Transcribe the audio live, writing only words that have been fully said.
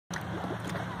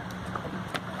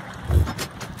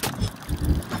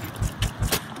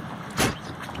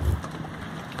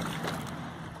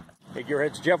Hey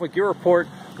Gearheads, Jeff with Gear Report.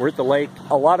 We're at the lake.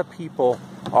 A lot of people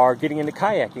are getting into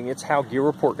kayaking. It's how Gear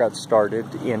Report got started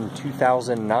in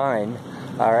 2009.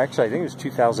 Or actually, I think it was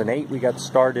 2008 we got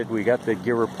started. We got the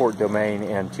Gear Report domain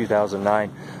in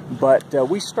 2009. But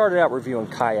we started out reviewing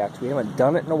kayaks. We haven't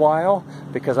done it in a while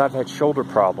because I've had shoulder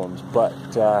problems. But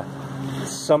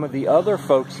some of the other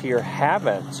folks here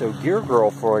haven't. So Gear Girl,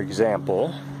 for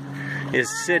example, is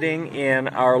sitting in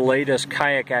our latest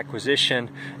kayak acquisition,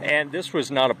 and this was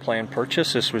not a planned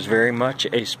purchase. This was very much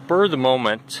a spur of the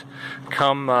moment.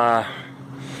 Come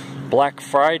Black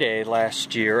Friday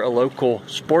last year, a local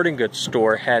sporting goods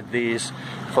store had these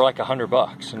for like $100,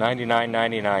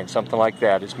 $99.99, something like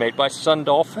that. It's made by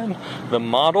Sundolphin. The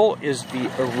model is the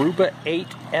Aruba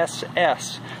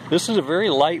 8SS. This is a very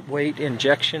lightweight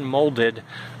injection molded.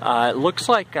 It looks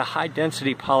like a high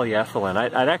density polyethylene.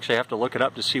 I'd actually have to look it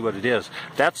up to see what it is.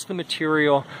 That's the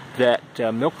material that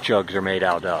milk jugs are made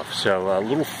out of. So a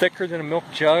little thicker than a milk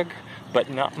jug, but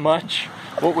not much.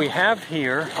 What we have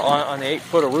here on the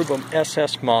 8-foot Aruba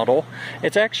SS model,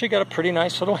 it's actually got a pretty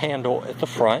nice little handle at the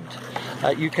front.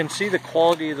 You can see the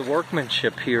quality of the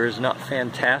workmanship here is not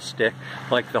fantastic.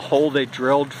 Like the hole they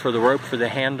drilled for the rope for the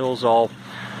handles, all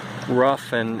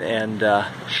rough and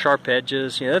sharp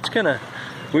edges. You know, that's gonna,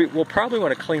 we'll probably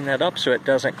want to clean that up so it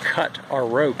doesn't cut our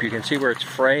rope. You can see where it's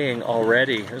fraying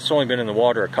already. It's only been in the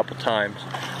water a couple times.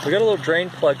 We got a little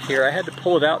drain plug here. I had to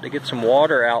pull it out to get some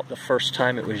water out the first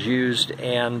time it was used,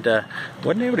 and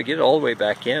wasn't able to get it all the way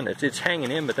back in. It's hanging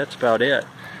in, but that's about it.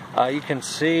 You can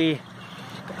see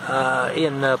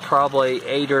in probably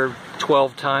 8 or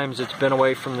 12 times it's been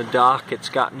away from the dock, it's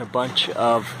gotten a bunch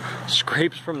of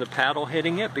scrapes from the paddle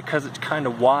hitting it because it's kind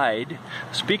of wide.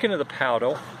 Speaking of the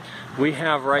paddle, we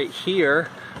have right here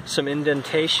some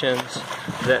indentations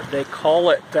that they call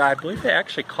it, I believe they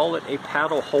actually call it a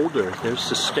paddle holder. There's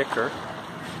the sticker.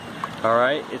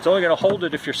 Alright, it's only going to hold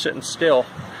it if you're sitting still.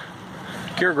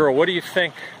 Gear Girl, what do you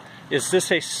think? Is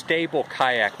this a stable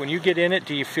kayak? When you get in it,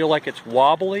 do you feel like it's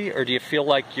wobbly, or do you feel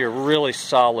like you're really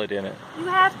solid in it? You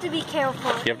have to be careful.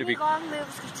 You have to be. Long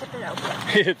moves can tip it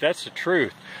over. That's the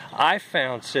truth. I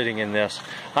found sitting in this,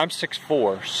 I'm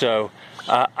 6'4", so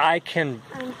I can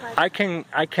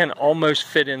almost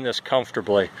fit in this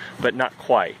comfortably, but not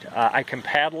quite. I can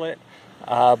paddle it,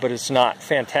 but it's not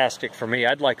fantastic for me.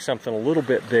 I'd like something a little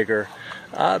bit bigger.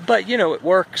 But you know, it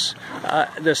works.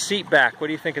 The seat back, what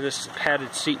do you think of this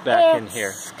padded seat back in here?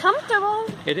 It's comfortable.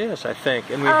 It is, I think.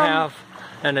 And we have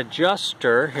an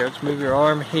adjuster. Here, let's move your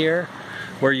arm here,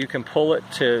 where you can pull it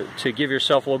to give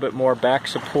yourself a little bit more back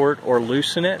support or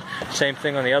loosen it. Same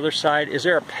thing on the other side. Is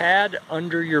there a pad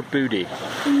under your booty?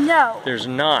 No. There's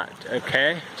not,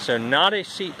 okay? So not a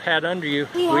seat pad under you.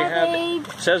 We have a...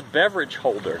 It says beverage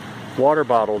holder. Water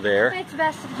bottle there. It's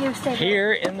best if you stay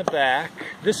here in the back.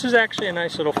 This is actually a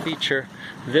nice little feature.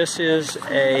 This is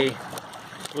a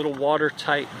little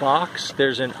watertight box.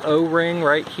 There's an O-ring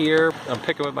right here. I'm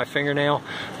picking with my fingernail.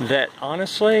 That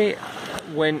honestly,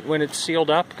 when it's sealed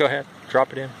up, go ahead,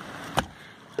 drop it in.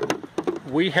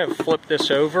 We have flipped this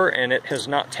over and it has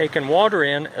not taken water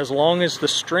in as long as the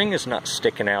string is not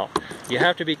sticking out. You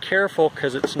have to be careful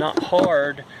because it's not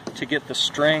hard to get the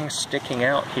string sticking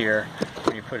out here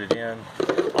when you put it in.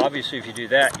 Obviously, if you do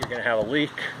that, you're going to have a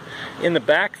leak. In the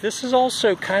back, this is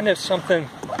also kind of something,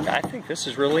 I think this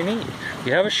is really neat.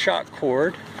 You have a shock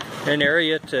cord, an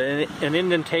area to, an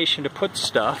indentation to put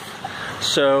stuff.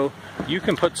 So you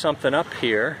can put something up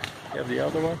here. You have the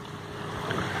other one.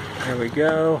 There we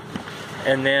go.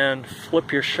 And then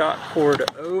flip your shock cord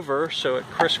over so it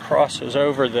crisscrosses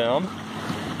over them.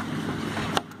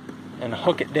 And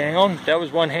hook it down. That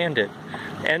was one-handed.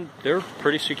 And they're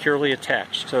pretty securely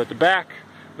attached. So at the back,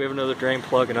 we have another drain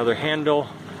plug, another handle.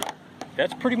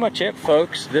 That's pretty much it,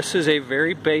 folks. This is a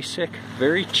very basic,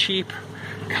 very cheap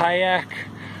kayak.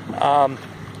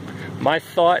 My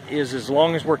thought is as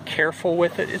long as we're careful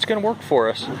with it, it's going to work for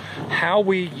us. How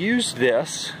we use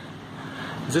this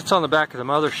is it's on the back of the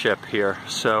mothership here.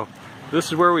 So this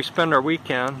is where we spend our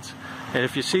weekends. And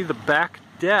if you see the back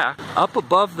deck, up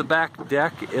above the back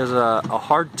deck is a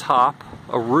hard top,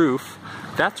 a roof.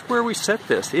 That's where we set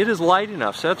this. It is light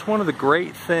enough. So that's one of the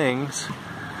great things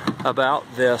about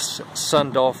this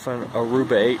Sundolphin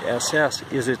Aruba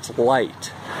 8SS is it's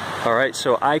light. Alright,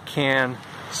 so I can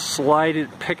slide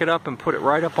it, pick it up and put it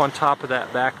right up on top of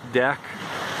that back deck,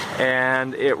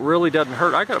 and it really doesn't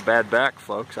hurt. I got a bad back,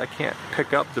 folks. I can't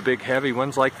pick up the big heavy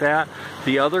ones like that.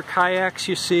 The other kayaks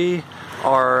you see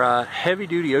are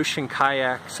heavy-duty ocean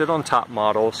kayaks, sit-on-top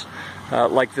models.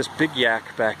 like this big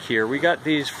yak back here. We got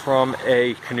these from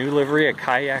a canoe livery, a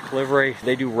kayak livery.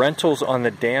 They do rentals on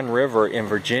the Dan River in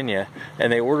Virginia,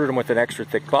 and they ordered them with an extra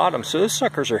thick bottom, so those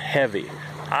suckers are heavy.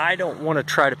 I don't want to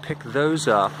try to pick those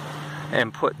up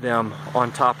and put them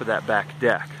on top of that back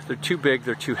deck. They're too big,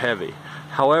 they're too heavy.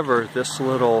 However, this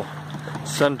little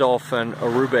Sundolphin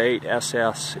Aruba 8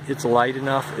 SS, it's light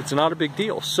enough, it's not a big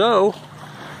deal. So,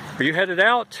 are you headed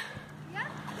out? Yeah.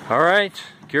 All right,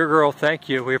 Gear Girl, thank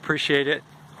you, we appreciate it.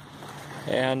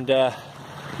 And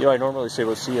you know, I normally say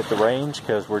we'll see you at the range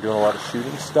because we're doing a lot of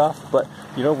shooting stuff, but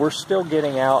you know, we're still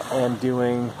getting out and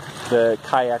doing the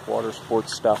kayak water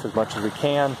sports stuff as much as we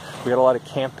can. We got a lot of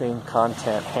camping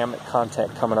content, hammock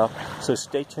content coming up, so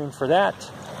stay tuned for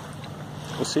that.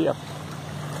 We'll see you.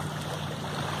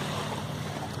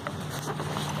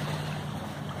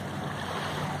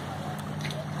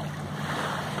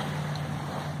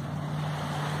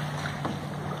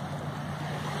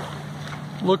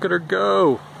 Look at her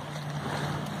go.